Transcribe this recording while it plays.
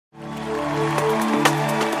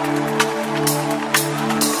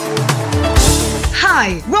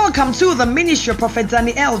Hi, welcome to the ministry of Prophet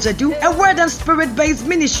Daniel Jedu, a word and spirit-based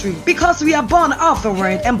ministry, because we are born of the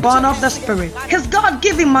word and born of the spirit. His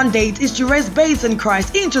God-given mandate is to raise babes in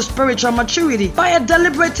Christ into spiritual maturity by a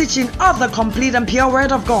deliberate teaching of the complete and pure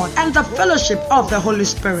word of God and the fellowship of the Holy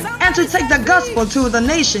Spirit, and to take the gospel to the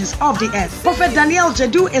nations of the earth. Prophet Daniel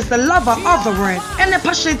Jedu is the lover of the word and a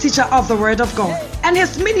passionate teacher of the word of God, and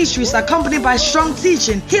his ministry is accompanied by strong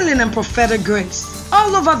teaching, healing, and prophetic grace.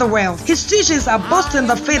 All over the world, his teachings are boosting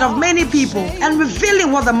the faith of many people and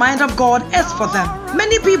revealing what the mind of God is for them.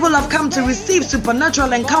 Many people have come to receive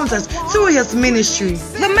supernatural encounters through his ministry.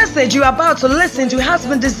 The message you are about to listen to has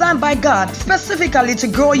been designed by God specifically to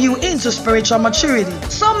grow you into spiritual maturity.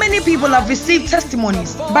 So many people have received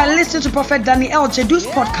testimonies by listening to Prophet Daniel Jedu's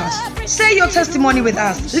podcast. Share your testimony with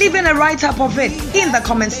us, leaving a write-up of it in the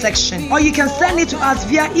comment section, or you can send it to us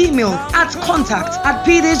via email at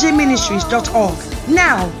contact@pdgministries.org.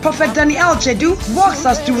 Now, Prophet Daniel Jedu walks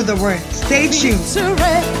us through the word. Stay tuned.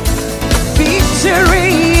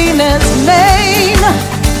 Victory in his name.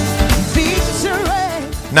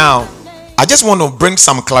 Victory. Now, I just want to bring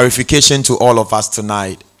some clarification to all of us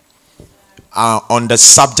tonight on the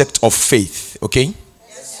subject of faith, okay?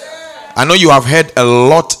 Yes, sir. I know you have heard a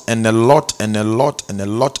lot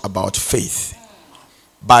about faith,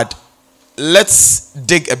 but let's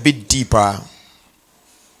dig a bit deeper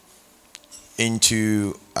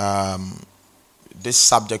into this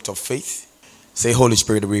subject of faith. Say, Holy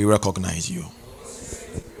Spirit, we recognize you.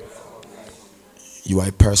 You are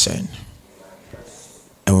a person,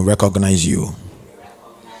 and we recognize you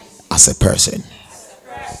as a person.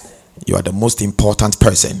 You are the most important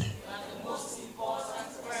person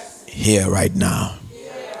here right now.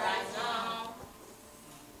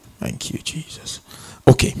 Thank you, Jesus.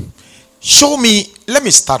 Okay. Show me, let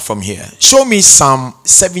me start from here. Show me Psalm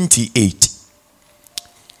 78.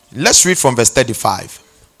 Let's read from verse 35.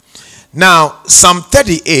 Now, Psalm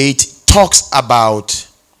 38 talks about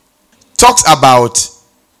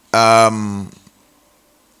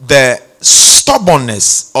the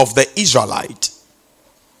stubbornness of the Israelite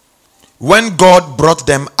when God brought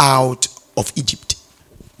them out of Egypt.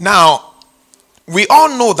 Now, we all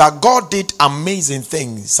know that God did amazing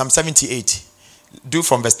things. Psalm 78. Do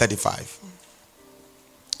from verse 35.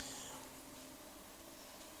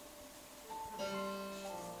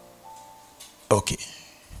 Okay.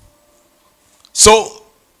 So,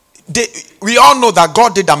 we all know that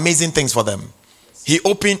God did amazing things for them. He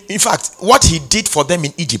opened, in fact, what he did for them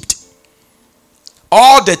in Egypt.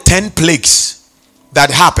 All the 10 plagues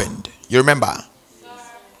that happened, you remember?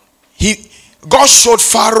 God showed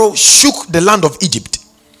Pharaoh, shook the land of Egypt,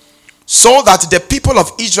 so that the people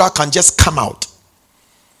of Israel can just come out.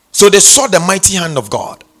 So they saw the mighty hand of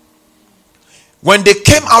God. When they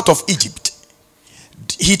came out of Egypt,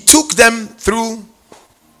 he took them through,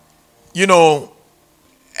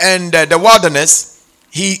 and the wilderness.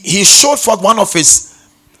 He showed forth one of his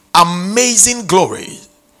amazing glory,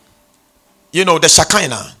 the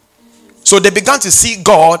Shekinah. So they began to see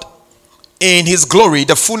God in his glory,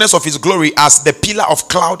 the fullness of his glory, as the pillar of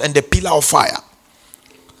cloud and the pillar of fire.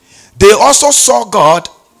 They also saw God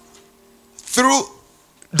through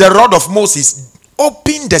the rod of Moses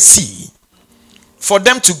open the sea for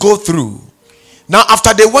them to go through. Now,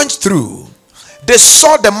 after they went through, they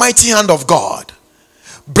saw the mighty hand of God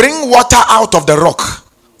bring water out of the rock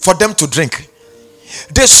for them to drink.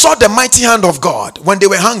 They saw the mighty hand of God when they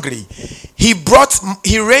were hungry. He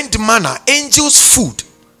rained manna, angels' food.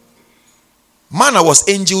 Manna was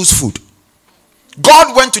angels' food.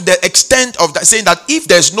 God went to the extent of that, saying that if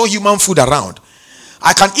there's no human food around,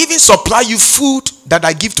 I can even supply you food that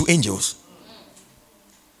I give to angels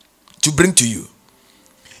to bring to you.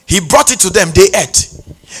 He brought it to them. They ate.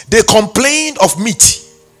 They complained of meat.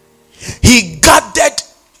 He gathered,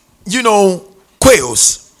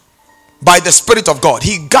 quails by the Spirit of God.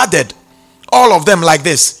 He gathered all of them like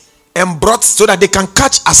this and brought so that they can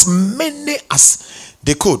catch as many as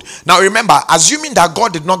they could. Now remember, assuming that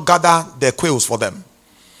God did not gather the quails for them,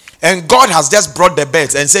 and God has just brought the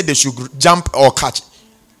birds and said they should jump or catch,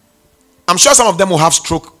 I'm sure some of them will have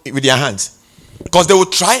stroke with their hands, because they will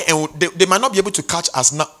try and they might not be able to catch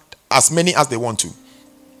as many as they want to.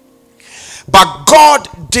 But God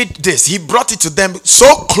did this. He brought it to them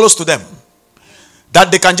so close to them that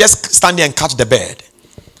they can just stand there and catch the bird.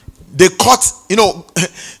 They caught,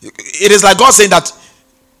 it is like God saying that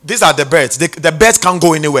these are the birds. The birds can't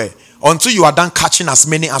go anywhere until you are done catching as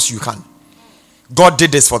many as you can. God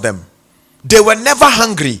did this for them. They were never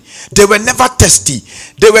hungry. They were never thirsty.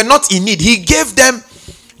 They were not in need. He gave them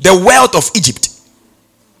the wealth of Egypt.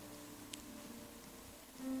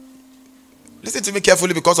 Listen to me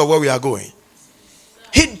carefully because of where we are going.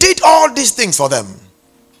 did all these things for them.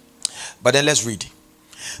 But then let's read.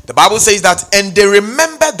 The Bible says that, and they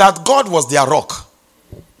remembered that God was their rock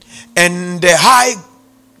and the high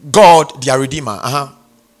God their redeemer.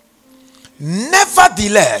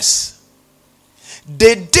 Nevertheless,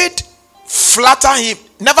 they did flatter him.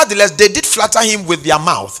 Nevertheless, they did flatter him with their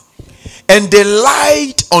mouth, and they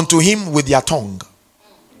lied unto him with their tongue.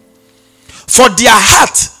 For their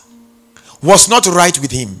heart was not right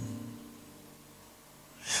with him,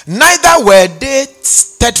 neither were they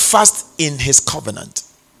steadfast in his covenant.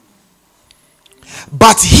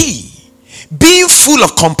 But he, being full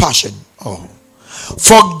of compassion,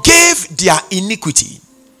 forgave their iniquity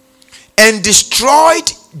and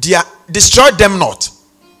destroyed them not.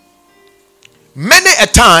 Many a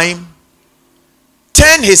time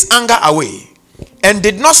turned his anger away and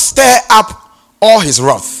did not stir up all his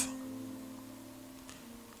wrath.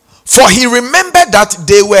 For he remembered that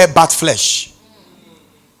they were but flesh,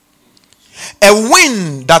 a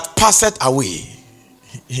wind that passeth away.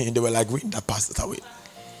 They were like wind that passeth away,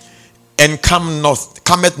 and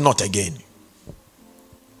cometh not again.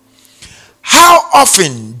 How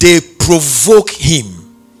often they provoke him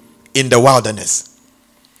in the wilderness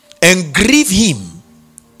and grieve him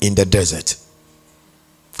in the desert.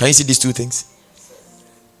 Can you see these two things?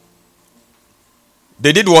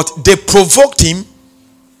 They did what? They provoked him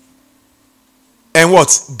and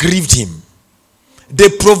what? Grieved him. They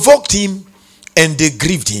provoked him and they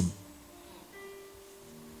grieved him.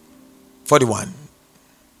 41.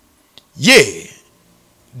 Yea,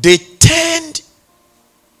 they turned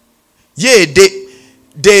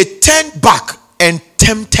back and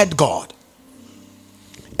tempted God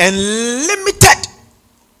and limited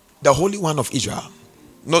the Holy One of Israel.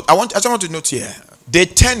 No, I just want to note here. They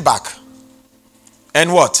turned back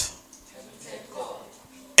and what?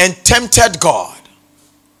 And tempted God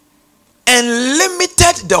and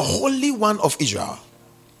limited the Holy One of Israel.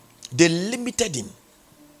 They limited him.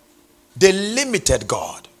 They limited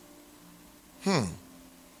God.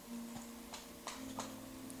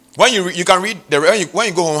 When you can read when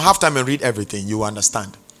you go home halftime and read everything, you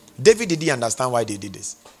understand. David did he understand why they did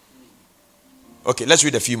this? Okay, let's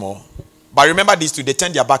read a few more. But remember these two: they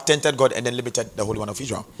turned their back, tempted God, and then limited the Holy One of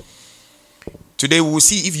Israel. Today we will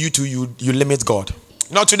see if you too you limit God.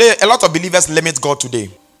 Now today a lot of believers limit God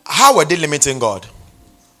today. How were they limiting God?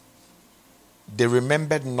 They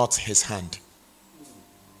remembered not his hand.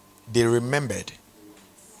 They remembered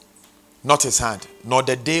not his hand, nor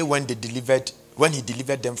the day when he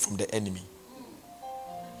delivered them from the enemy.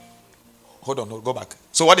 Hold on, go back.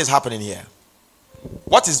 So what is happening here?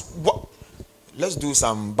 What? Let's do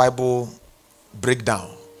some Bible breakdown.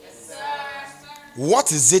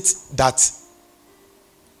 What is it that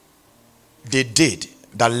they did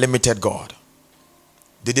that limited God?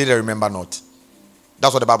 They didn't remember not.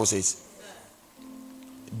 That's what the Bible says.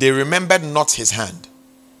 They remembered not his hand.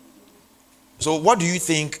 So what do you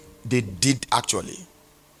think they did actually?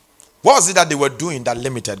 What was it that they were doing that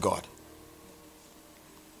limited God?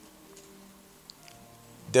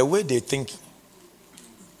 The way they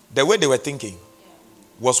were thinking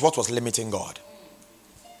was what was limiting God.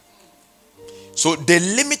 So they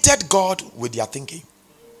limited God with their thinking.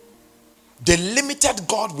 They limited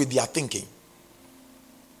God with their thinking.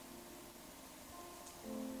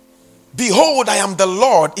 Behold, I am the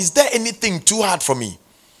Lord. Is there anything too hard for me?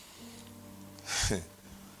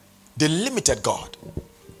 They limited God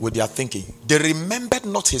with their thinking. They remembered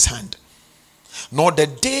not his hand, nor the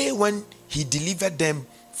day when he delivered them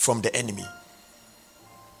from the enemy.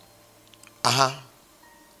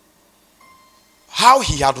 How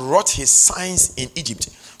he had wrought his signs in Egypt.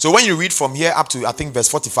 So when you read from here up to I think verse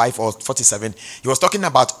 45 or 47, he was talking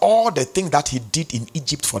about all the things that he did in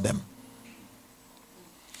Egypt for them.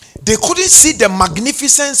 They couldn't see the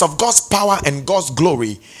magnificence of God's power and God's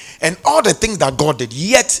glory and all the things that God did.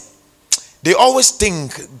 Yet they always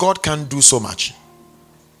think God can do so much.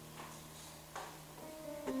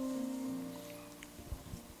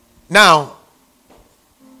 Now,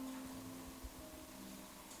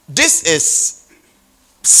 this is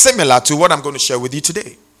similar to what I'm going to share with you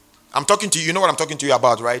today. I'm talking to you. You know what I'm talking to you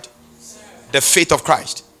about, right? The faith of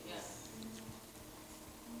Christ.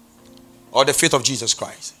 Or the faith of Jesus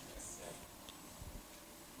Christ.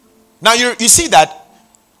 Now you see that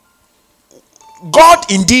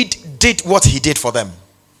God indeed did what he did for them.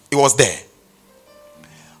 It was there.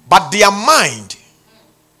 But their mind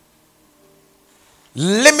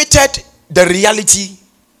limited the reality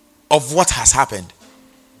of what has happened.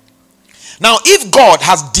 Now, if God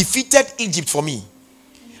has defeated Egypt for me,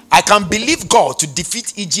 I can believe God to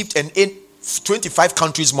defeat Egypt and 25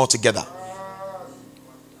 countries more together.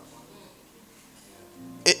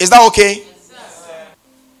 Is that okay?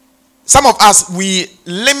 Some of us, we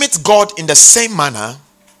limit God in the same manner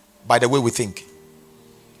by the way we think.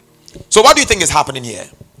 So what do you think is happening here?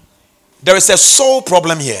 There is a soul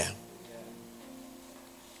problem here.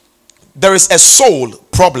 There is a soul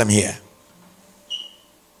problem here.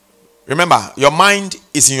 Remember, your mind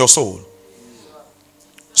is in your soul.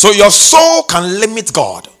 So your soul can limit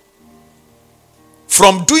God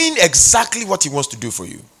from doing exactly what he wants to do for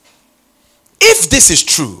you. If this is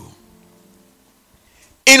true,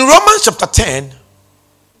 in Romans chapter 10,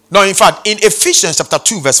 no, in fact, in Ephesians chapter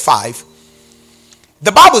 2, verse 5,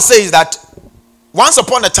 the Bible says that once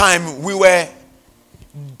upon a time we were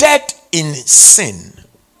dead in sin.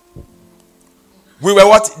 We were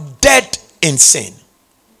what? Dead in sin.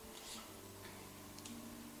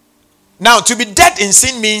 Now, to be dead in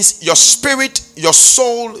sin means your spirit, your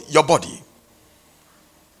soul, your body.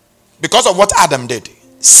 Because of what Adam did.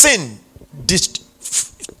 Sin did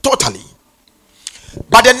totally.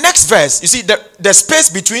 But the next verse, you see, the space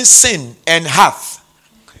between sin and hath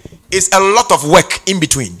is a lot of work in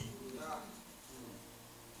between.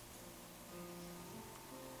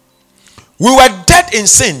 We were dead in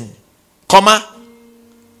sin, comma.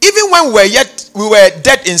 Even when we were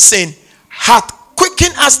dead in sin, hath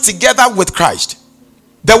quickened us together with Christ.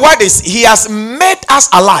 The word is, he has made us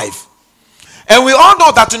alive. And we all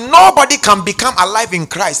know that nobody can become alive in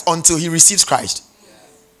Christ until he receives Christ.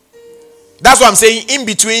 That's what I'm saying. In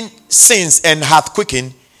between sins and hath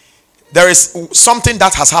quickened, there is something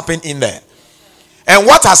that has happened in there. And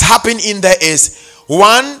what has happened in there is,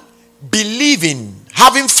 one, believing,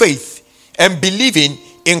 having faith and believing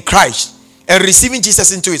in Christ and receiving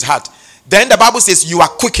Jesus into his heart. Then the Bible says you are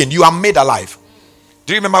quickened, you are made alive.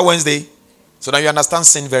 Do you remember Wednesday? So now you understand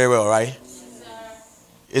sin very well, right?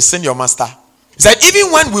 Is sin your master? He said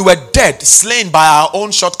even when we were dead, slain by our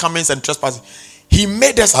own shortcomings and trespasses, he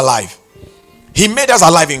made us alive. He made us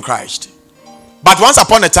alive in Christ. But once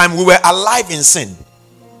upon a time, we were alive in sin.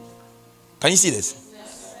 Can you see this?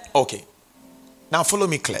 Okay. Now follow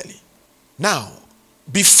me clearly. Now,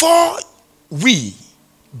 before we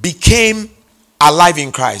became alive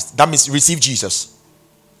in Christ, that means receive Jesus,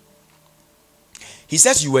 he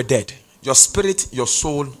says you were dead. Your spirit, your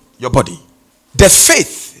soul, your body. The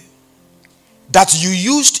faith that you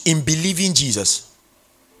used in believing Jesus,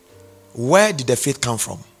 where did the faith come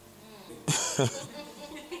from?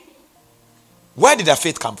 Where did that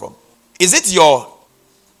faith come from? Is it your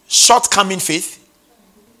shortcoming faith?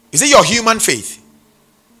 Is it your human faith?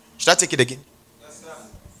 Should I take it again? Yes, sir.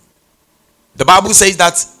 The Bible says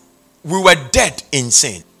that we were dead in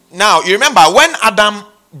sin. Now, you remember when Adam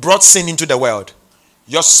brought sin into the world,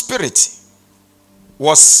 your spirit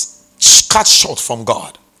was cut short from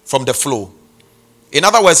God, from the flow. In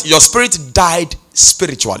other words, your spirit died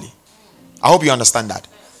spiritually. I hope you understand that.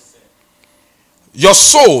 Your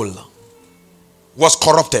soul was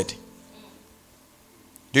corrupted.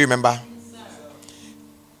 Do you remember?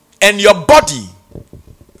 And your body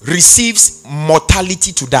receives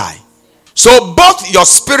mortality to die. So both your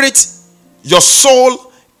spirit, your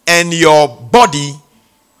soul, and your body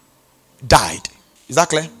died. Is that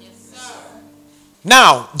clear? Yes, sir.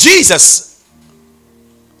 Now, Jesus,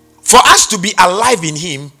 for us to be alive in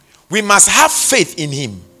him, we must have faith in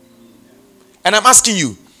him. And I'm asking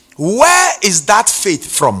you, where is that faith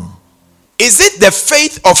from? Is it the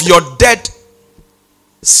faith of your dead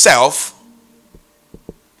self?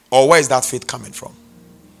 Or where is that faith coming from?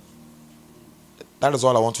 That is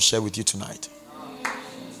all I want to share with you tonight.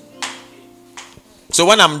 So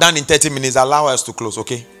when I'm done in 30 minutes, allow us to close,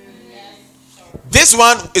 okay? This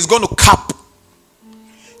one is going to cap.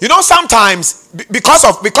 You know, sometimes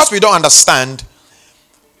because we don't understand,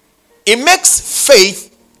 it makes faith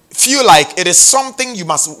feel like it is something you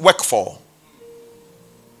must work for.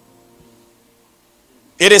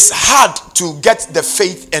 It is hard to get the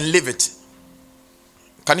faith and live it.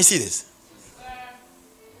 Can you see this?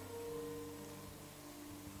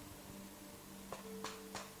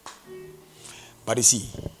 But you see,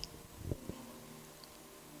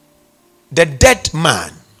 the dead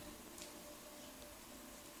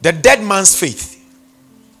man's faith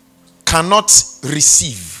cannot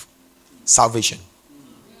receive salvation.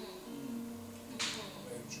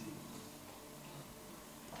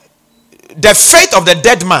 The faith of the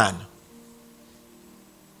dead man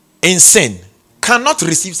in sin cannot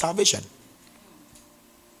receive salvation.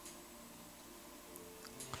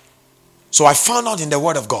 So I found out in the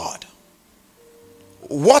Word of God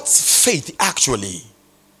what faith actually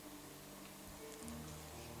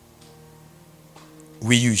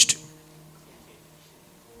we used.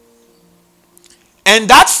 And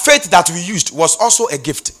that faith that we used was also a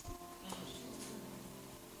gift.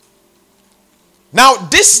 Now,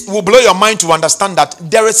 this will blow your mind to understand that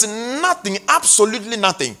there is nothing, absolutely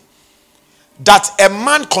nothing, that a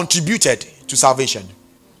man contributed to salvation.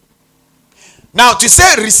 Now, to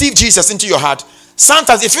say receive Jesus into your heart,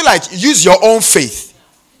 sometimes you feel like use your own faith.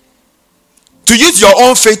 To use your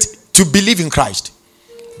own faith to believe in Christ.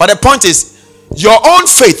 But the point is, your own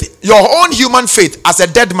faith, your own human faith as a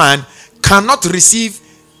dead man cannot receive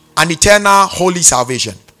an eternal holy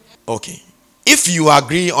salvation. Okay. If you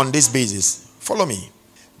agree on this basis, follow me.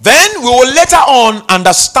 Then we will later on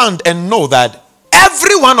understand and know that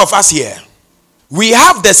every one of us here, we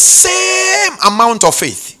have the same amount of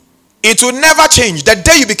faith. It will never change. The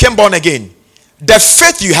day you became born again, the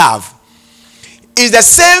faith you have is the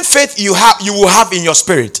same faith you will have in your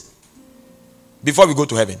spirit before we go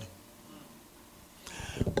to heaven.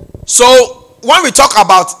 So when we talk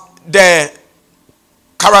about the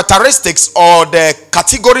characteristics or the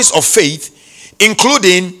categories of faith,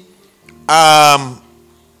 including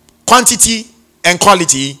quantity and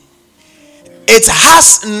quality, it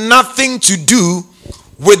has nothing to do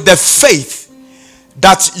with the faith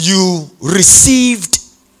that you received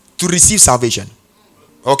to receive salvation.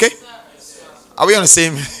 Okay? Are we on the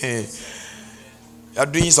same? You're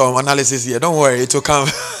doing some analysis here. Don't worry, it will come.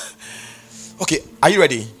 Okay, are you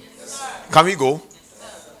ready? Can we go?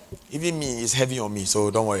 Even me is heavy on me, so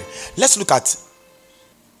don't worry. Let's look at,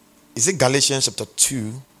 is it Galatians chapter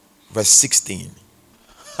 2, verse 16?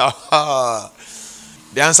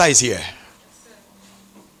 The answer is here.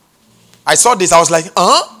 I saw this, I was like,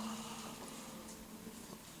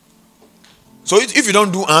 So if you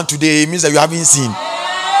don't do today, it means that you haven't seen.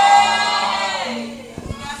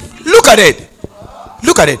 Look at it.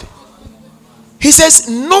 Look at it. He says,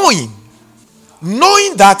 knowing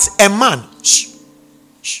that a man,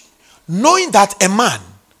 knowing that a man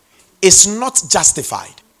is not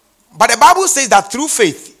justified. But the Bible says that through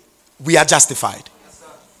faith, we are justified.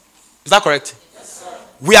 Is that correct? Yes, sir.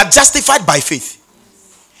 We are justified by faith.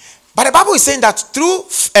 But the Bible is saying that through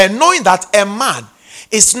knowing that a man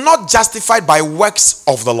is not justified by works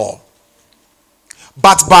of the law,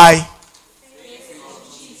 but by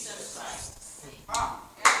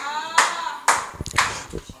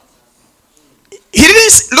he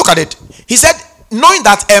didn't look at it. He said, knowing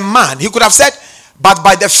that a man, he could have said, but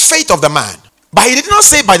by the faith of the man. But he did not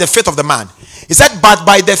say by the faith of the man. He said, but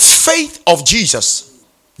by the faith of Jesus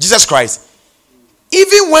Christ.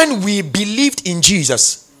 Even when we believed in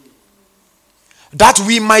Jesus, that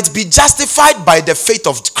we might be justified by the faith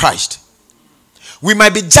of Christ. We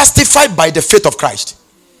might be justified by the faith of Christ.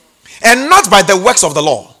 And not by the works of the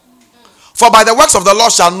law. For by the works of the law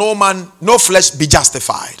shall no flesh be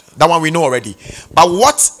justified. That one we know already. But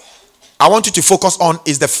what I want you to focus on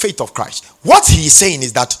is the faith of Christ. What he is saying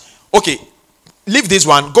is that, okay, leave this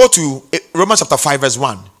one. Go to Romans chapter 5 verse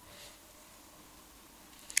 1.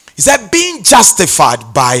 He said, being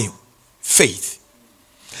justified by faith.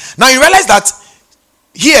 Now you realize that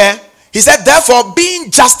here, he said, therefore,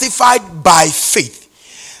 being justified by faith.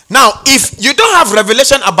 Now, if you don't have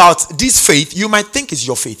revelation about this faith, you might think it's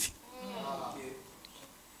your faith.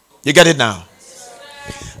 You get it now?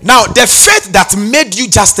 Now, the faith that made you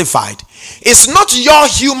justified is not your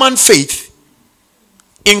human faith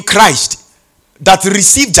in Christ that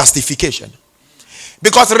received justification.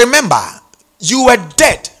 Because remember, you were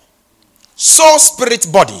dead. Soul,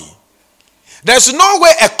 spirit, body. There's no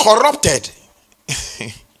way a corrupted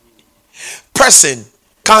person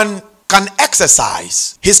can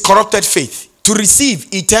exercise his corrupted faith to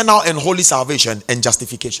receive eternal and holy salvation and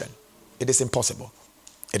justification. It is impossible.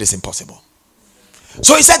 It is impossible.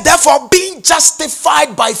 So he said, therefore, being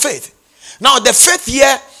justified by faith. Now, the faith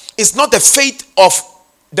here is not the faith of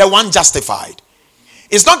the one justified.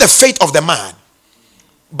 It's not the faith of the man,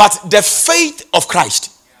 but the faith of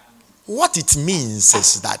Christ. What it means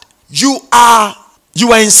is that you are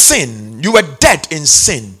in sin. You were dead in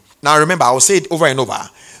sin. Now remember, I will say it over and over.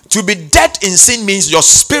 To be dead in sin means your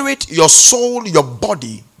spirit, your soul, your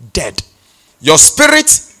body dead. Your spirit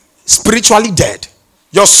spiritually dead.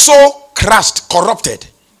 Your soul crushed, corrupted.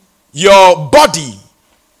 Your body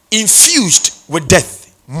infused with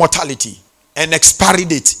death, mortality, and expiry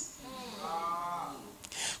date.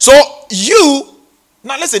 So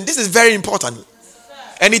now listen, this is very important.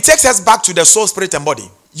 And it takes us back to the soul, spirit, and body.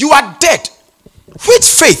 You are dead. Which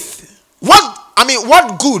faith?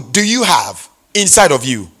 What good do you have inside of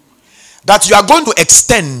you that you are going to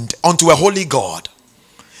extend unto a holy God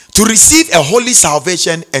to receive a holy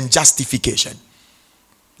salvation and justification?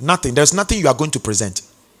 Nothing. There's nothing you are going to present.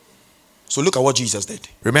 So look at what Jesus did.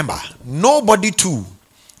 Remember, nobody too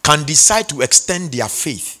can decide to extend their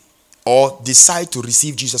faith or decide to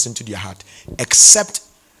receive Jesus into their heart except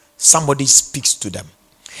somebody speaks to them.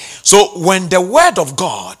 So when the word of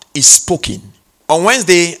God is spoken, on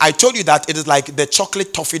Wednesday, I told you that it is like the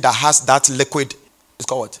chocolate toffee that has that liquid. It's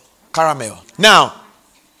called what? Caramel. Now,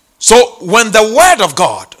 so when the word of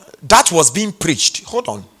God that was being preached, hold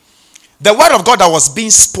on. The word of God that was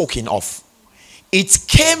being spoken of, it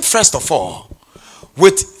came first of all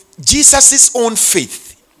with Jesus' own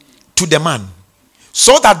faith to the man,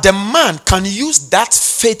 so that the man can use that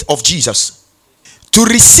faith of Jesus to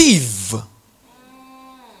receive.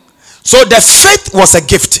 So the faith was a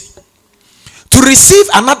gift. To receive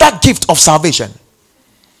another gift of salvation.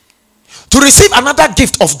 To receive another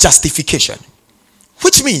gift of justification.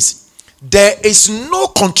 Which means there is no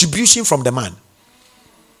contribution from the man.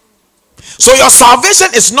 So your salvation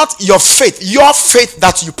is not your faith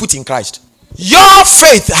that you put in Christ. Your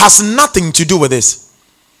faith has nothing to do with this.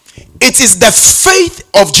 It is the faith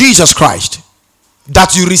of Jesus Christ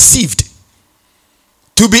that you received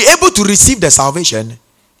to be able to receive the salvation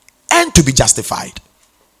and to be justified.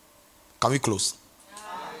 Can we close?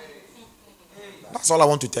 That's all I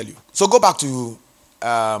want to tell you. So go back to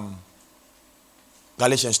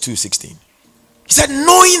Galatians 2:16. He said,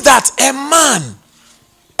 knowing that a man,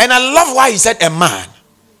 and I love why he said a man,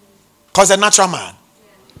 because a natural man.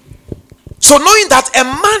 So knowing that a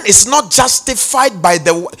man is not justified by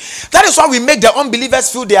the word, that is why we make the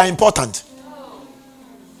unbelievers feel they are important.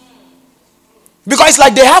 Because it's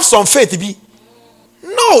like they have some faith.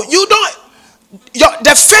 No, you don't.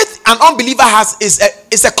 The faith an unbeliever has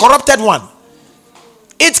is a corrupted one.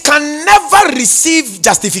 It can never receive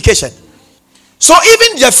justification. So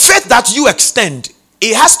even the faith that you extend,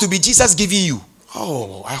 it has to be Jesus giving you.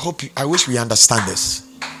 Oh, I wish we understand this.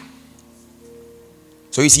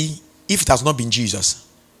 So you see, if it has not been Jesus,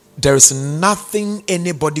 there is nothing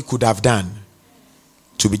anybody could have done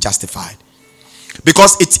to be justified.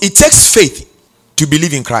 Because it takes faith to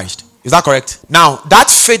believe in Christ. Is that correct? Now, that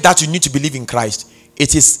faith that you need to believe in Christ,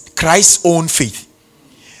 it is Christ's own faith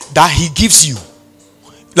that he gives you.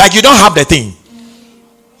 Like you don't have the thing.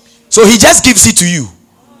 So he just gives it to you.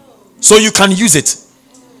 So you can use it.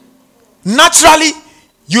 Naturally,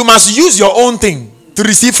 you must use your own thing to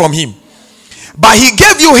receive from him. But he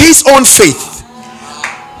gave you his own faith,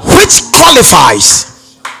 which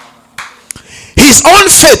qualifies. His own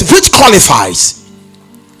faith, which qualifies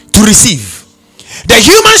to receive. The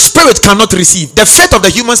human spirit cannot receive. The faith of the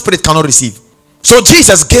human spirit cannot receive. So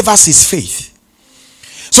Jesus gave us his faith.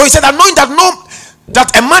 So he said, knowing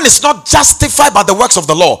that a man is not justified by the works of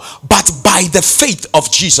the law, but by the faith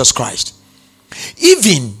of Jesus Christ.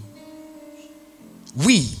 Even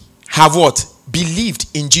we have what? Believed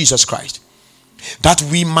in Jesus Christ, that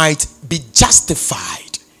we might be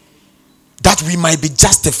justified. That we might be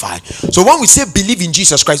justified. So when we say believe in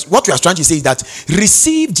Jesus Christ, what we are trying to say is that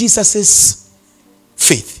receive Jesus's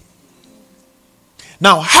faith.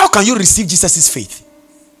 Now, how can you receive Jesus' faith?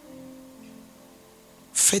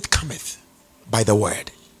 Faith cometh by the word.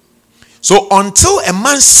 So until a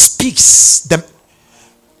man speaks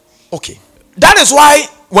okay. That is why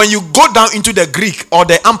when you go down into the Greek or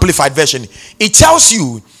the Amplified Version, it tells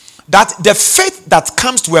you that the faith that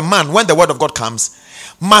comes to a man when the word of God comes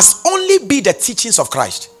must only be the teachings of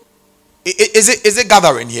Christ. Is it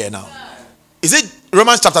gathering here now? Is it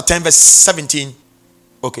Romans chapter 10 verse 17?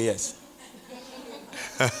 Okay, yes.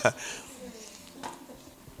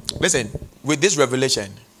 Listen, with this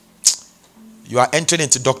revelation, you are entering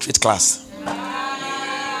into doctorate class.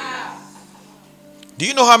 Do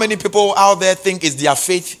you know how many people out there think it's their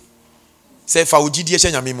faith? Say, so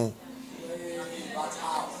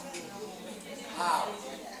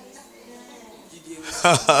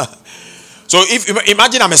if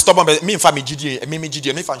imagine I'm a stubborn, me and family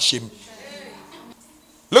GD, me fan shame.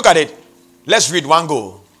 Look at it. Let's read one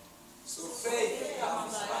go. So faith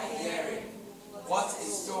comes by hearing what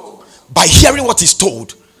is told. By hearing what is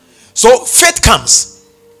told. So faith comes.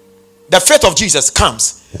 The faith of Jesus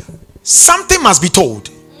comes. Something must be told.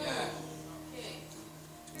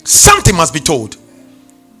 Something must be told.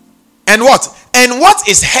 And what? And what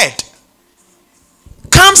is heard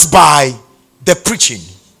comes by the preaching.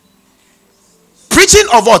 Preaching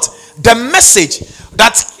of what? The message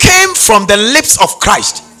that came from the lips of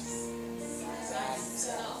Christ.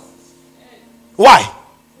 Why?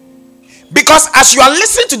 Because as you are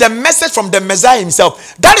listening to the message from the Messiah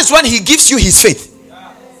himself, that is when he gives you his faith.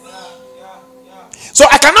 So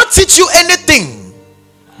I cannot teach you anything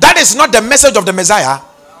that is not the message of the Messiah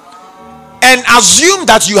and assume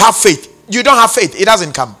that you have faith. You don't have faith. It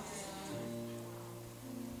doesn't come.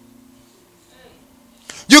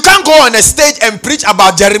 You can't go on a stage and preach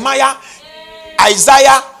about Jeremiah,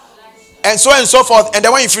 Isaiah, and so forth. And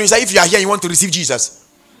then when you finish, if you are here, you want to receive Jesus.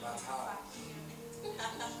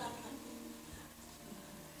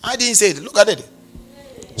 I didn't say it. Look at it.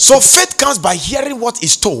 So faith comes by hearing what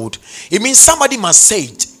is told. It means somebody must say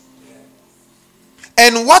it.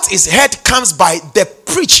 And what is heard comes by the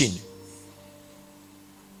preaching,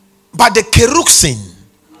 by the keruxin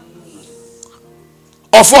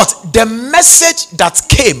of what? The message that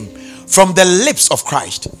came from the lips of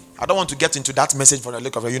Christ. I don't want to get into that message for the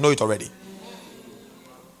look of it. You know it already.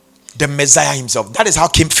 The Messiah himself. That is how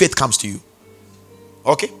faith comes to you.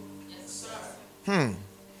 Okay? Yes, sir.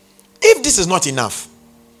 If this is not enough,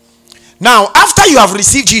 now after you have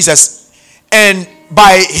received Jesus and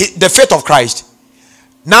by the faith of Christ,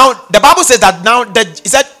 now the Bible says that now that he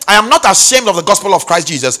said, I am not ashamed of the gospel of Christ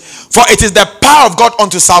Jesus, for it is the power of God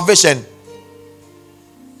unto salvation,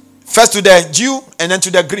 first to the Jew and then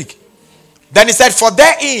to the Greek. Then he said, for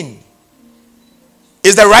therein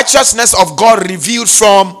is the righteousness of God revealed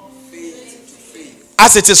from faith,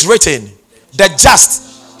 as it is written, the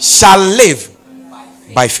just shall live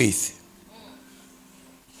by faith.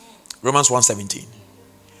 Romans 1:17.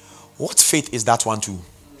 What faith is that one too?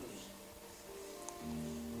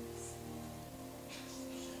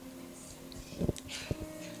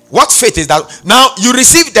 What faith is that? Now you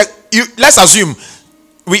receive let's assume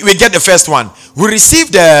we get the first one. We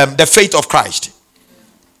receive the faith of Christ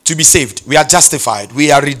to be saved. We are justified. We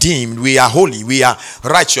are redeemed. We are holy. We are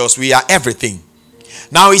righteous. We are everything.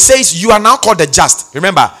 Now he says you are now called the just.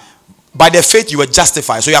 Remember, by the faith you were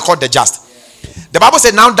justified. So you are called the just. The Bible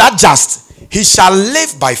said now that just, he shall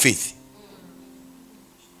live by faith.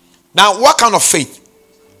 Now what kind of faith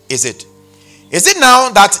is it? Is it now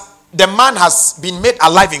that the man has been made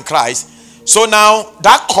alive in Christ? So now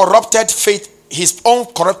that corrupted faith, his own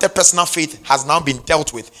corrupted personal faith has now been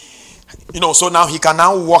dealt with. So now he can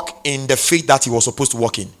now walk in the faith that he was supposed to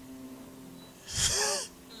walk in.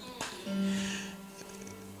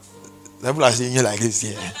 People are saying you like this,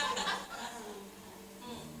 yeah.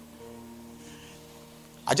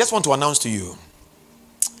 I just want to announce to you,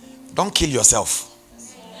 don't kill yourself.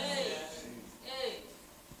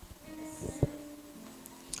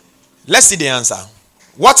 Let's see the answer.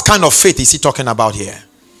 What kind of faith is he talking about here?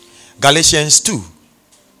 Galatians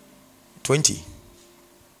 2:20.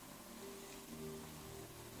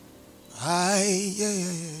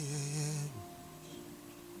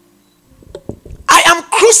 I am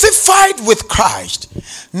crucified with Christ.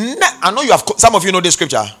 I know some of you know this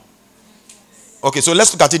scripture. Okay, so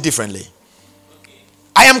let's look at it differently.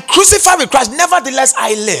 I am crucified with Christ, nevertheless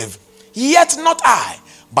I live. Yet not I,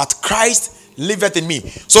 but Christ liveth in me.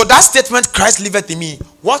 So that statement, Christ liveth in me,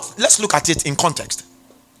 let's look at it in context.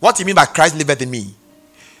 What do you mean by Christ liveth in me?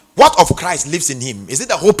 What of Christ lives in him? Is it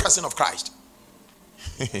the whole person of Christ?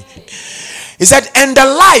 He said, and the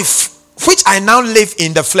life which I now live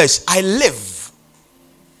in the flesh, I live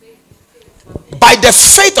by the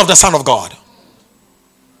faith of the Son of God.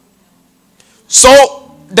 So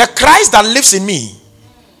the Christ that lives in me,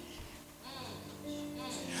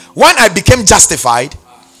 when I became justified,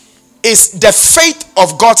 is the faith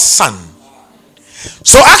of God's Son.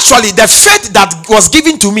 So actually the faith that was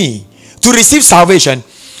given to me to receive salvation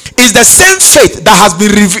is the same faith that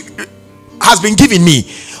has been given me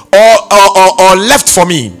or left for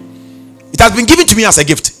me. It has been given to me as a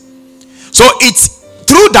gift. So it's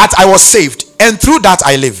through that I was saved, and through that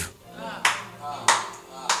I live.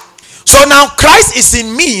 So now Christ is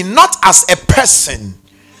in me not as a person,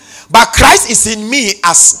 but Christ is in me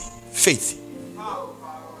as faith.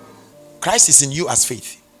 Christ is in you as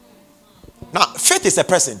faith. Now faith is a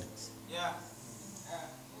person.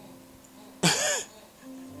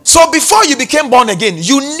 So before you became born again,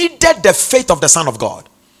 you needed the faith of the Son of God.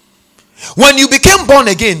 When you became born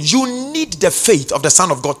again, you need the faith of the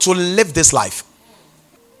Son of God to live this life.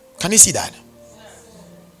 Can you see that?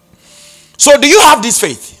 So do you have this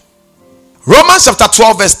faith? Romans chapter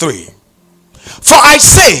 12 verse 3. For I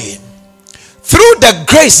say, through the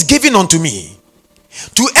grace given unto me,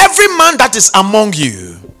 to every man that is among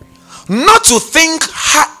you, not to think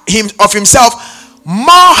of himself more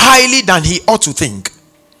highly than he ought to think,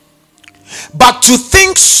 but to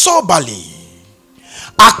think soberly,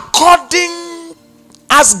 according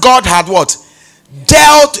as God had what?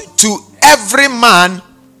 Dealt to every man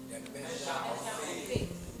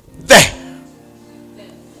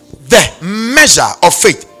the measure of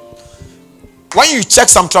faith. When you check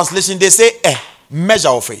some translation, they say a measure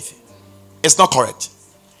of faith. It's not correct.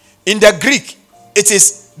 In the Greek, it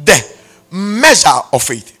is the measure of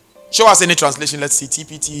faith. Show us any translation. Let's see.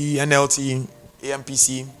 TPT, NLT,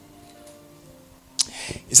 AMPC.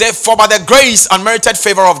 He said, for by the grace and merited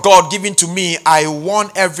favor of God given to me, I warn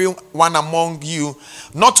everyone among you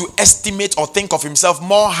not to estimate or think of himself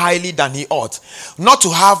more highly than he ought, not to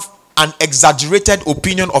have an exaggerated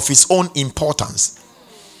opinion of his own importance,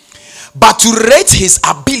 but to rate his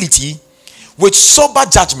ability with sober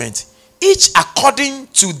judgment, each according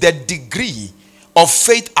to the degree of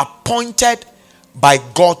faith appointed by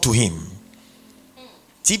God to him.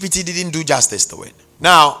 TPT didn't do justice to it.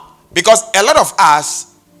 Now, because a lot of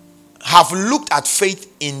us have looked at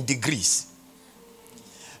faith in degrees.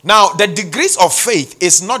 Now, the degrees of faith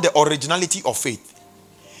is not the originality of faith.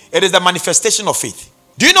 It is the manifestation of faith.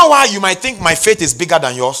 Do you know why you might think my faith is bigger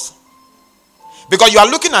than yours? Because you are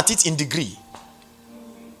looking at it in degree,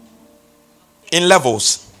 in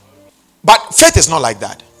levels. But faith is not like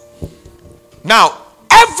that. Now,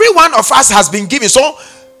 every one of us has been given. So,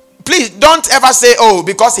 please don't ever say, oh,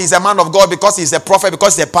 because he's a man of God, because he's a prophet,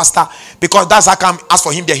 because he's a pastor, because that's how come ask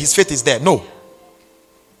for him there, his faith is there. No.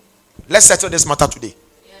 Let's settle this matter today.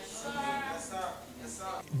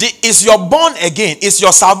 Is your born again, is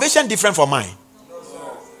your salvation different from mine?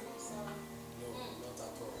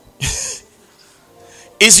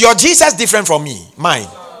 Is your Jesus different from me? Mine.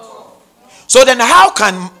 So then how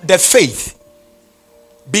can the faith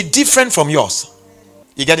be different from yours?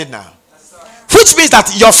 You get it now? Which means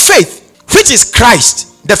that your faith, which is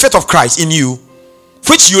Christ, the faith of Christ in you,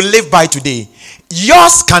 which you live by today,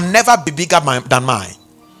 yours can never be bigger than mine.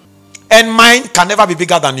 And mine can never be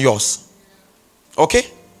bigger than yours. Okay?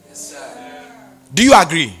 Yes, sir. Do you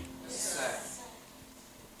agree? Yes, sir.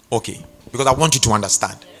 Okay. Because I want you to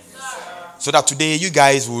understand. So that today you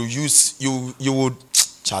guys will you would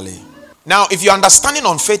Charlie. Now, if your understanding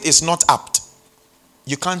on faith is not apt,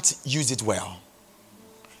 you can't use it well.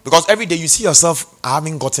 Because every day you see yourself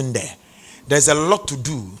having gotten there. There's a lot to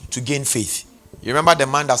do to gain faith. You remember the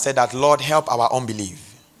man that said that, Lord, help our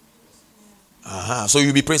unbelief. So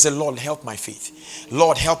you'll be praying, say, Lord, help my faith.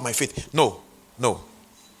 Lord, help my faith. No.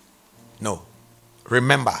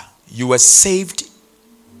 Remember, you were saved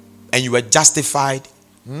and you were justified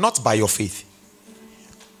not by your faith.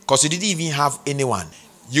 Because you didn't even have anyone.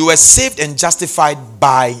 You were saved and justified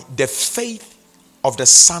by the faith of the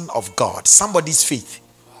Son of God. Somebody's faith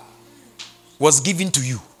was given to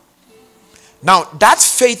you. Now, that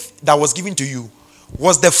faith that was given to you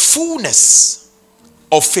was the fullness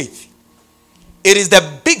of faith. It is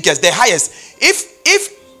the biggest, the highest. If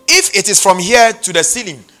it is from here to the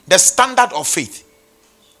ceiling, the standard of faith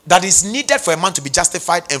that is needed for a man to be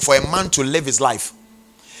justified and for a man to live his life.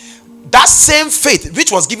 That same faith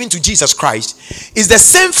which was given to Jesus Christ is the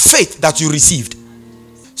same faith that you received.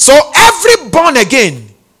 So every born again,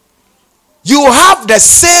 you have the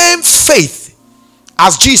same faith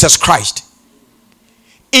as Jesus Christ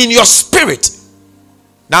in your spirit.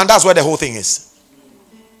 Now that's where the whole thing is.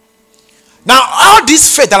 Now all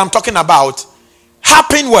this faith that I'm talking about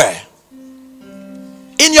happen where?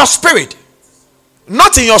 In your spirit.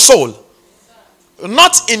 Not in your soul.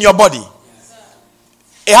 Not in your body.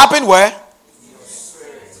 It happened where?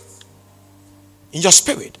 In your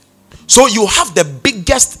spirit. So you have the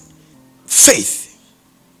biggest faith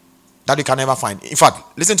that you can ever find. In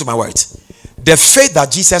fact, listen to my words. The faith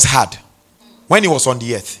that Jesus had when he was on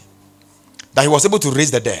the earth, that he was able to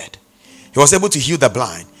raise the dead, he was able to heal the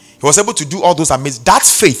blind, he was able to do all those amazing.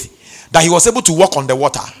 That's faith that he was able to walk on the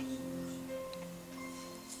water.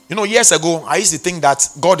 You know, years ago, I used to think that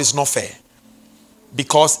God is not fair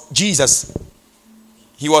because Jesus,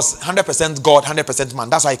 he was 100% God, 100% man.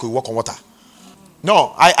 That's why he could walk on water.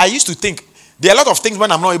 No, I used to think there are a lot of things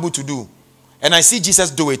when I'm not able to do, and I see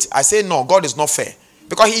Jesus do it. I say, no, God is not fair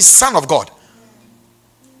because he's Son of God.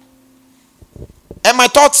 And my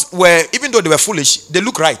thoughts were, even though they were foolish, they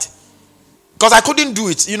look right. Because I couldn't do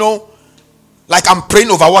it, you know, like I'm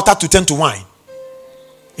praying over water to turn to wine.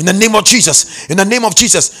 In the name of Jesus, in the name of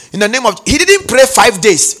Jesus, in the name of... He didn't pray 5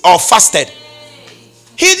 days or fasted.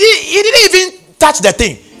 He didn't even touch the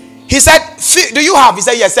thing. He said, do you have? He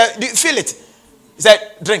said, yes. He said, feel it. He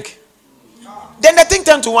said, drink. Then the thing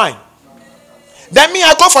turned to wine. Then me,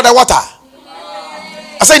 I go for the water.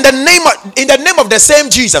 I said, in the name of the same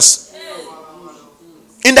Jesus.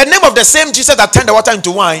 In the name of the same Jesus that turned the water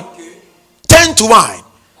into wine, turn to wine,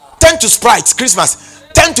 turn to Sprite, Christmas,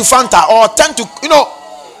 turn to Fanta, or turn to, you know,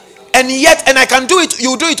 and I can do it,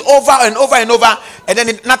 you do it over and over and over, and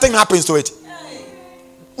then nothing happens to it.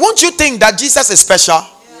 Won't you think that Jesus is special?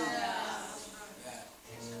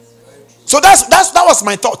 So that was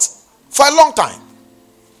my thought for a long time.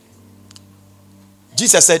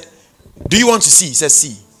 Jesus said, do you want to see? He says,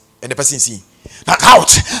 see. And the person see. Now,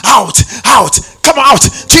 out, come out,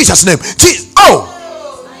 Jesus' name. Oh!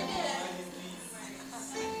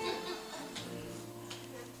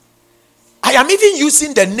 I am even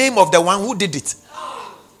using the name of the one who did it.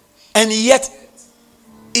 And yet,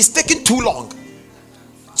 it's taking too long.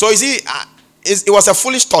 So you see, it was a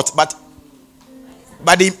foolish thought, but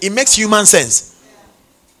it makes human sense.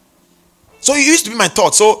 So it used to be my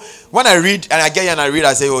thought. So when I read and I get here and I read,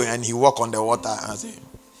 I say, oh, and he walk on the water. I say,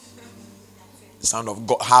 son of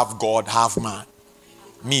God, half man.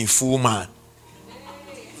 Me, fool man.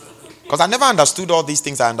 Because I never understood all these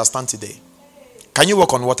things I understand today. Can you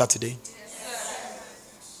walk on water today?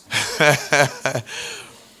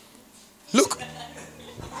 Look.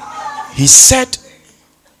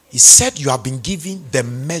 He said you have been given the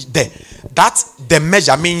measure. That the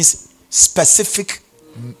measure means specific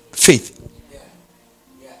faith.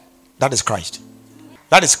 That is Christ.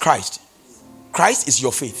 That is Christ. Christ is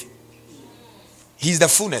your faith. He is the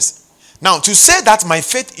fullness. Now, to say that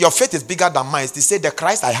your faith is bigger than mine, is to say the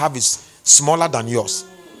Christ I have is smaller than yours.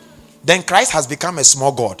 Then Christ has become a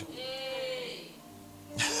small God.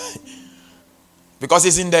 Because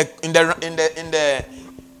it's in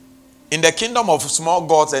the kingdom of small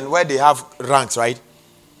gods and where they have ranks, right?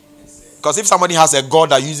 Because if somebody has a god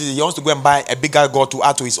that uses it, he wants to go and buy a bigger god to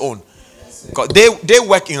add to his own. Because they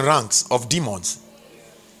work in ranks of demons.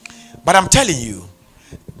 But I'm telling you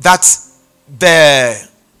that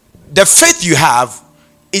the faith you have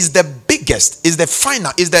is the biggest, is the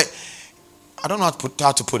final, is the, I don't know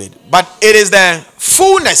how to put it, but it is the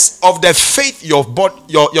fullness of the faith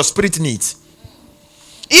your spirit needs.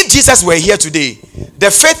 If Jesus were here today, the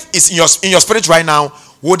faith is in your spirit right now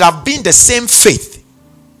would have been the same faith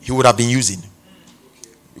he would have been using.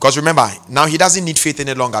 Because remember, now he doesn't need faith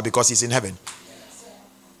any longer because he's in heaven.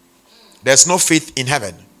 There's no faith in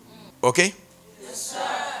heaven. Okay? Yes, sir.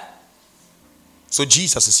 So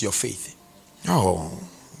Jesus is your faith. Oh.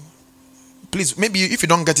 Please, maybe if you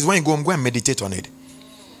don't get it, when you go and meditate on it.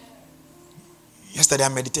 Yesterday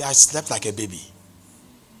I slept like a baby.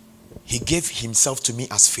 He gave himself to me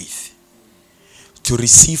as faith to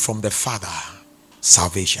receive from the Father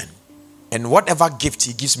salvation. And whatever gift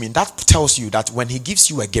he gives me, that tells you that when he gives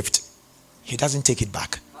you a gift, he doesn't take it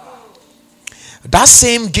back. That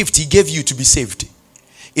same gift he gave you to be saved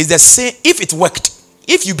is the same. If it worked,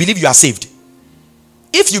 if you believe you are saved,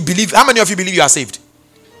 if you believe, how many of you believe you are saved?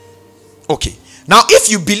 Okay. Now, if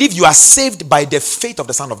you believe you are saved by the faith of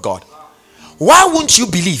the Son of God, why won't you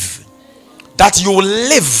believe that you will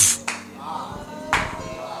live?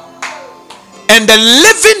 And the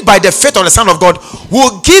living by the faith of the Son of God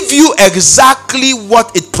will give you exactly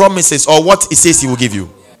what it promises or what it says he will give you.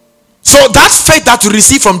 So that faith that you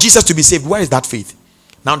receive from Jesus to be saved, where is that faith?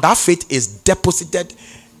 Now that faith is deposited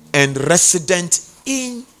and resident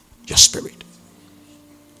in your spirit.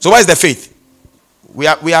 So what is the faith? We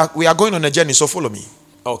are going on a journey, so follow me.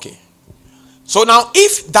 Okay. So now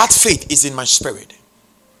if that faith is in my spirit,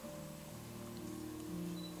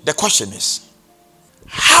 the question is,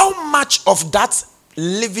 how much of that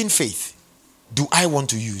living faith do I want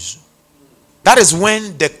to use? That is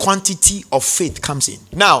when the quantity of faith comes in.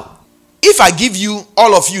 Now, if I give you,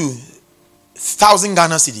 all of you, 1,000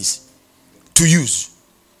 Ghana cedis to use,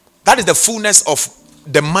 that is the fullness of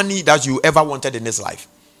the money that you ever wanted in this life.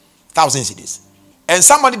 1,000 cedis. And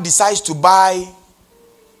somebody decides to buy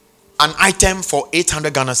an item for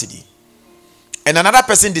 800 Ghana cedi. And another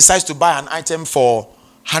person decides to buy an item for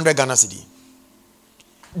 100 Ghana cedi.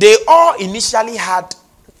 They all initially had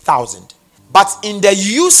 1,000. But in the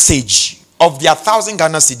usage of their 1,000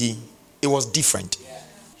 Ghana cedi, it was different.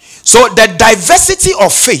 So the diversity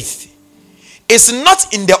of faith is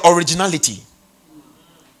not in the originality.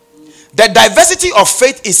 The diversity of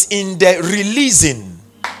faith is in the releasing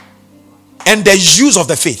and the use of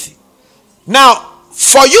the faith. Now,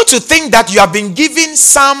 for you to think that you have been given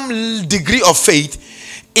some degree of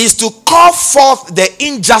faith is to call forth the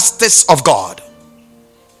injustice of God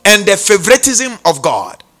and the favoritism of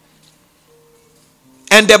God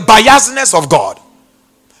and the biasness of God.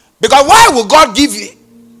 Because why would God give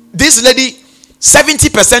this lady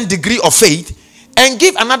 70% degree of faith and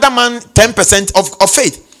give another man 10% of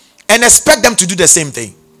faith and expect them to do the same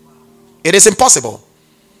thing? It is impossible.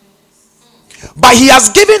 But he has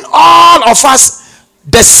given all of us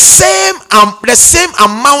the same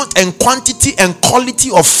amount and quantity and quality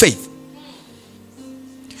of faith.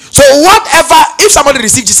 So whatever, if somebody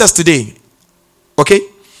receives Jesus today, okay,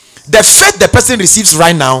 the faith the person receives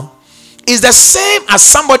right now is the same as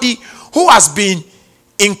somebody who has been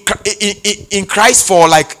in Christ for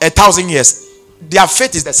like 1,000 years. Their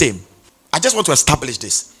faith is the same. I just want to establish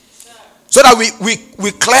this so that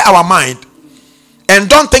we clear our mind and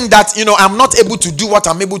don't think that, I'm not able to do what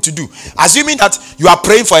I'm able to do. Assuming that you are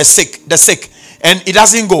praying for the sick, and it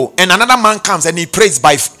doesn't go, and another man comes and he prays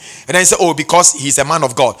and then say, oh, because he's a man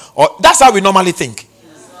of God. Or that's how we normally think.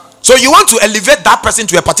 So So you want to elevate that person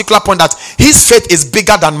to a particular point that his faith is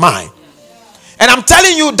bigger than mine. And I'm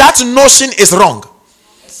telling you that notion is wrong.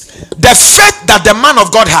 The faith that the man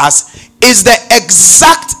of God has is the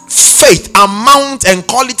exact faith, amount and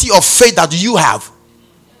quality of faith that you have.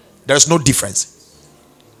 There's no difference.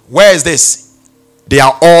 Where is this? They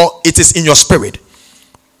are all, it is in your spirit.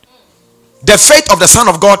 The faith of the Son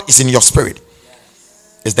of God is in your spirit.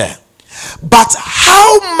 It's there. But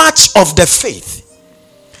how much of the faith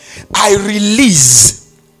I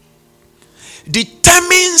release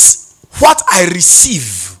determines what I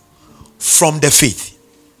receive from the faith.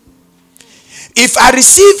 If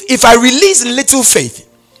I release little faith,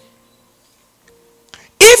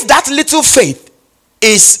 if that little faith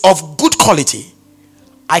is of good quality,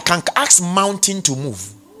 I can ask mountain to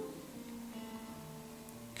move.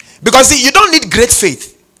 Because see, you don't need great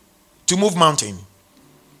faith to move mountain.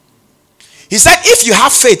 He said, if you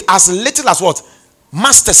have faith as little as what?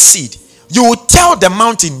 Mustard seed, you will tell the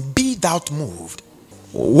mountain, be thou moved.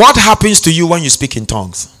 What happens to you when you speak in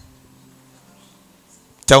tongues?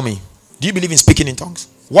 Tell me. Do you believe in speaking in tongues?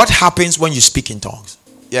 What happens when you speak in tongues?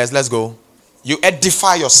 Yes, let's go. You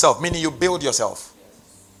edify yourself, meaning you build yourself.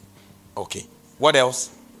 Okay. What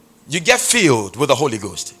else? You get filled with the Holy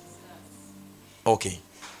Ghost. Okay.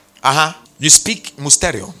 You speak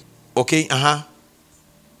mysterio. Okay.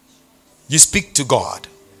 You speak to God.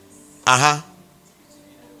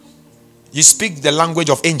 You speak the language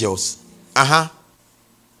of angels.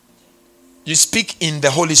 You speak in the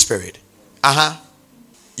Holy Spirit.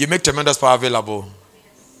 You make tremendous power available.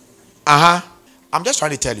 I'm just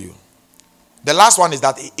trying to tell you. The last one is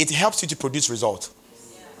that it helps you to produce results.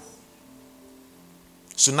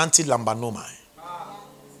 Sunanti lambanoma.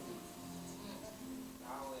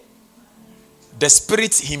 The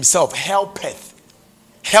Spirit Himself helpeth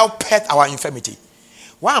our infirmity.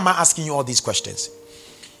 Why am I asking you all these questions?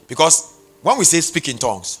 Because when we say speak in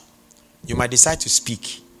tongues, you might decide to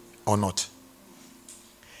speak or not.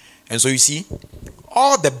 And so you see,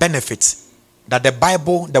 all the benefits that the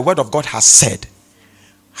Bible, the Word of God has said,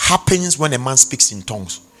 happens when a man speaks in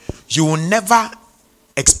tongues. You will never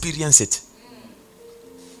experience it.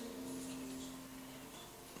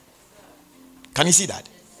 Can you see that?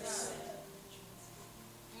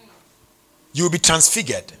 You will be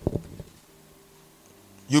transfigured.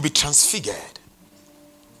 You'll be transfigured.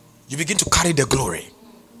 You begin to carry the glory.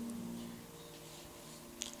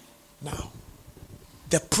 Now,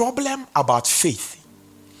 the problem about faith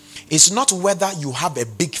is not whether you have a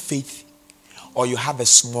big faith or you have a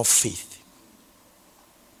small faith.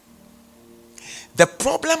 The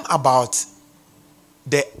problem about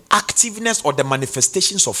the activeness or the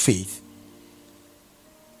manifestations of faith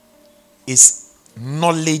is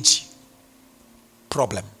knowledge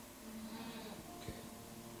problem.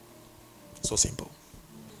 So simple.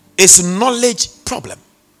 It's knowledge problem.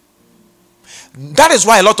 That is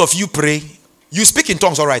why a lot of you pray. You speak in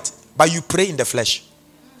tongues, all right, but you pray in the flesh.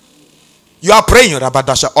 You are praying,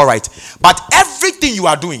 Rabadasha, all right, but everything you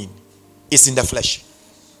are doing is in the flesh.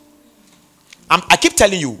 I keep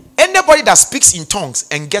telling you, anybody that speaks in tongues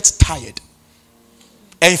and gets tired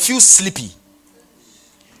and feels sleepy,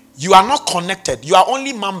 you are not connected. You are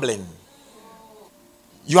only mumbling.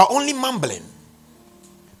 You are only mumbling.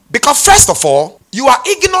 Because first of all, you are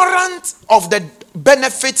ignorant of the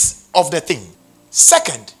benefits of the thing.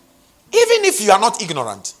 Second, even if you are not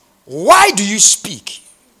ignorant, why do you speak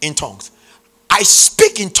in tongues? I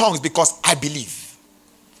speak in tongues because I believe.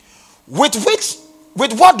 With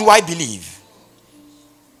what do I believe?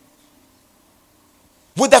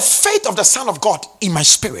 With the faith of the Son of God in my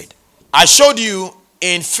spirit. I showed you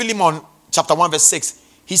in Philemon chapter 1 verse 6.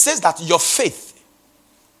 He says that your faith.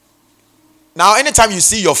 Now, anytime you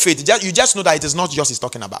see your faith, you just know that it is not yours he's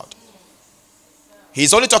talking about.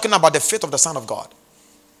 He's only talking about the faith of the Son of God.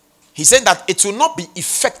 He said that it will not be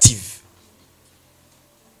effective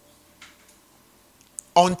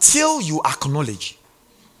until you acknowledge.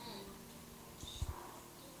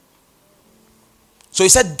 So he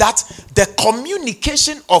said that the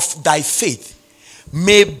communication of thy faith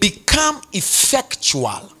may become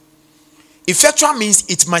effectual. Effectual means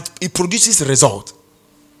it produces result.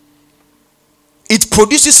 It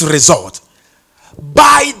produces result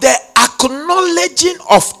by the acknowledging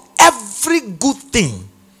of every good thing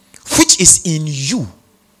which is in you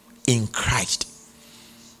in Christ.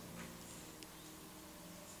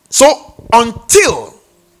 So until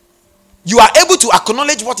you are able to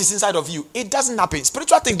acknowledge what is inside of you, it doesn't happen.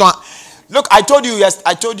 Spiritual things don't. Look, I told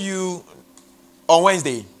you on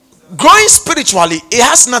Wednesday, growing spiritually, it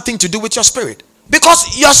has nothing to do with your spirit.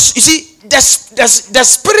 Because you see, the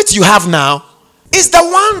spirit you have now is the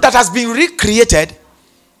one that has been recreated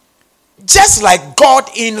just like God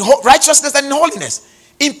in righteousness and in holiness,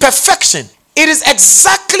 in perfection. It is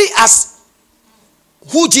exactly as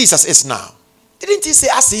who Jesus is now. Didn't he say,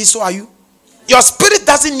 as he is, so are you? Your spirit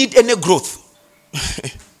doesn't need any growth.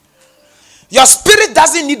 Your spirit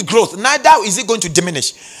doesn't need growth. Neither is it going to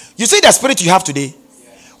diminish. You see the spirit you have today?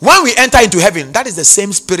 When we enter into heaven, that is the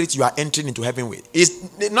same spirit you are entering into heaven with.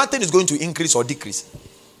 Nothing is going to increase or decrease.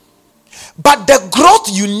 But the growth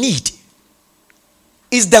you need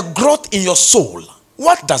is the growth in your soul.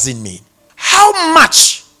 What does it mean? How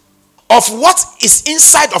much of what is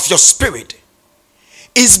inside of your spirit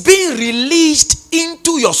is being released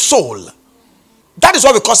into your soul? That is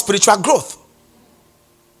what we call spiritual growth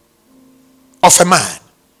of a man.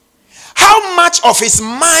 How much of his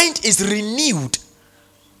mind is renewed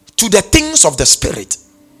to the things of the spirit?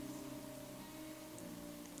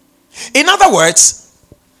 In other words,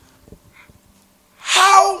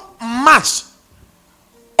 how much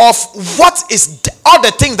of what is all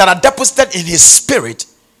the things that are deposited in his spirit,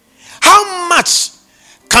 how much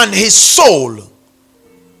can his soul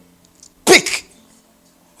pick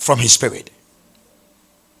from his spirit?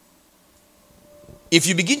 If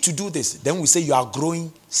you begin to do this, then we say you are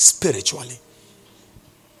growing spiritually.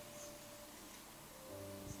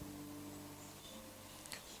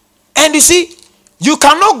 And you see, you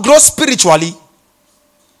cannot grow spiritually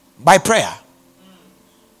by prayer.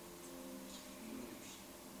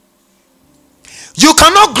 You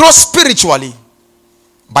cannot grow spiritually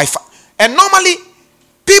by and normally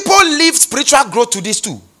people leave spiritual growth to these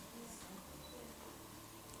two.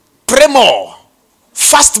 Pray more,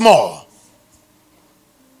 fast more.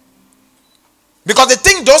 Because they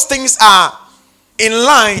think those things are in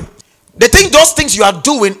line. They think those things you are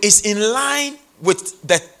doing is in line with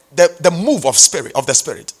the move of the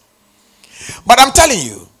spirit. But I'm telling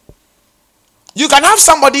you, you can have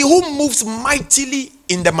somebody who moves mightily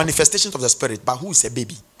in the manifestations of the spirit, but who is a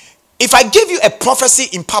baby. If I give you a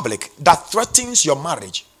prophecy in public that threatens your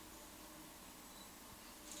marriage,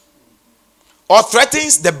 or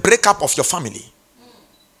threatens the breakup of your family,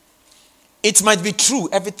 it might be true,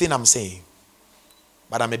 everything I'm saying,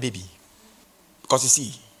 but I'm a baby. Because you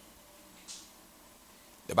see,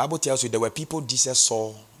 the Bible tells you there were people Jesus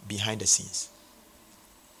saw behind the scenes.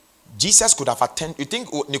 Jesus could have attended. You think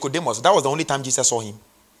Nicodemus, that was the only time Jesus saw him?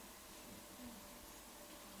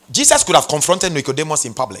 Jesus could have confronted Nicodemus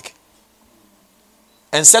in public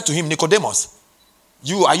and said to him, Nicodemus,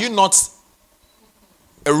 are you not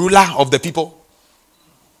a ruler of the people?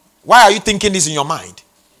 Why are you thinking this in your mind?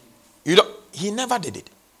 He never did it.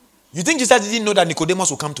 You think Jesus didn't know that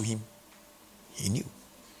Nicodemus would come to him? He knew.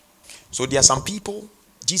 So there are some people,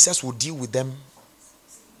 Jesus will deal with them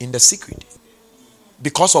in the secret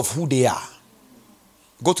because of who they are.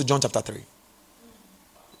 Go to John chapter 3.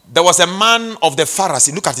 There was a man of the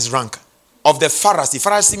Pharisee. Look at his rank. Of the Pharisee.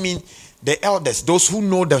 Pharisee means the elders, those who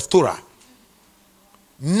know the Torah.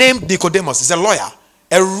 Named Nicodemus. He's a lawyer,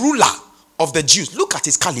 a ruler of the Jews. Look at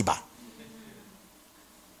his caliber.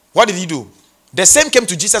 What did he do? The same came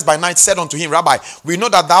to Jesus by night, said unto him, Rabbi, we know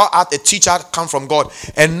that thou art a teacher come from God,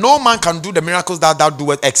 and no man can do the miracles that thou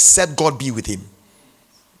doest except God be with him.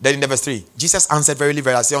 Then in the verse 3, Jesus answered, Verily,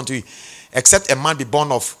 verily, I say unto you, except a man be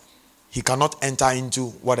born of, he cannot enter into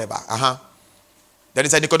whatever. Then he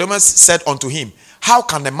said, Nicodemus said unto him, how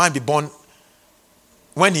can a man be born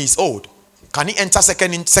when he is old? Can he enter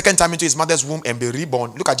second time into his mother's womb and be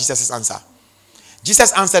reborn? Look at Jesus' answer.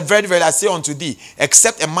 Jesus answered, Very, very, I say unto thee,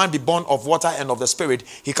 except a man be born of water and of the Spirit,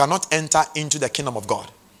 he cannot enter into the kingdom of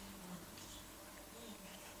God.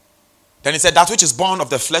 Then he said, that which is born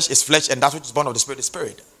of the flesh is flesh, and that which is born of the Spirit is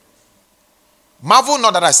spirit. Marvel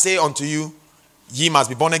not that I say unto you, ye must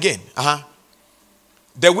be born again.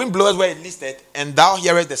 The wind bloweth where it listeth, and thou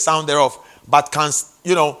hearest the sound thereof, but canst,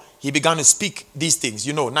 he began to speak these things.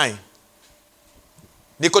 9.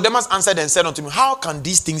 Nicodemus answered and said unto him, how can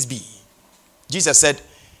these things be? Jesus said,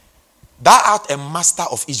 thou art a master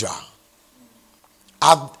of Israel.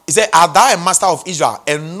 He said, art thou a master of Israel,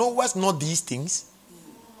 and knowest not these things?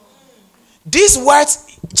 These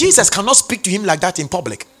words, Jesus cannot speak to him like that in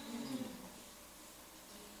public.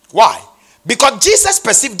 Why? Because Jesus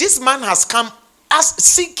perceived this man has come as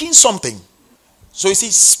seeking something. So you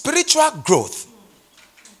see, spiritual growth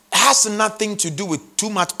has nothing to do with too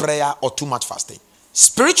much prayer or too much fasting.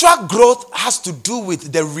 Spiritual growth has to do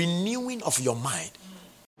with the renewing of your mind.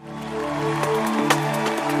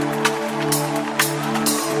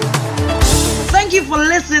 Thank you for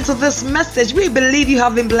listening to this message. We believe you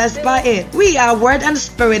have been blessed by it. We are Word and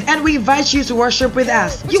Spirit, and we invite you to worship with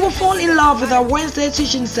us. You will fall in love with our Wednesday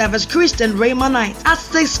teaching service, Christian Rhema Night, at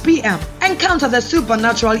 6 p.m. Encounter the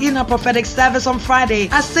supernatural in our prophetic service on Friday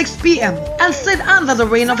at 6 p.m. and sit under the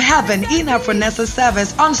rain of heaven in our Phronesa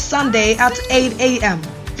service on Sunday at 8 a.m.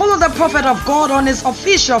 Follow the Prophet of God on his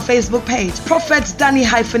official Facebook page, Prophet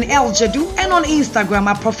Danny-El Jadu, and on Instagram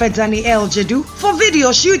at Prophet Danny-El Jadu. For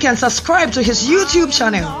videos, you can subscribe to his YouTube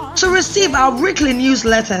channel. To receive our weekly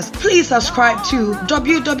newsletters, please subscribe to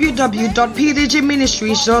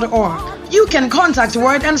www.pdgministries.org. You can contact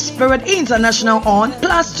Word and Spirit International on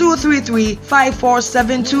 +233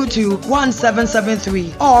 54722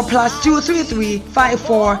 1773 or +233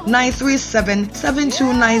 54937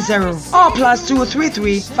 7290 or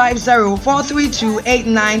 +233 50432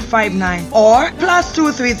 8959 or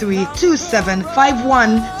 +233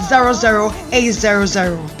 2751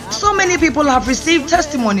 00800. So many people have received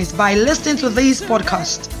testimonies by listening to these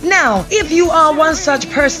podcasts. Now, if you are one such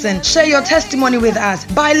person, share your testimony with us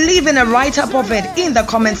by leaving a write-up of it in the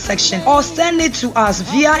comment section or send it to us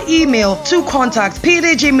via email to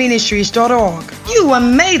contact@pdgministries.org. You were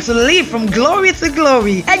made to live from glory to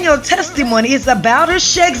glory, and your testimony is about to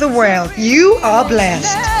shake the world. You are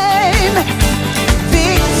blessed.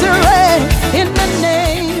 Victory in the name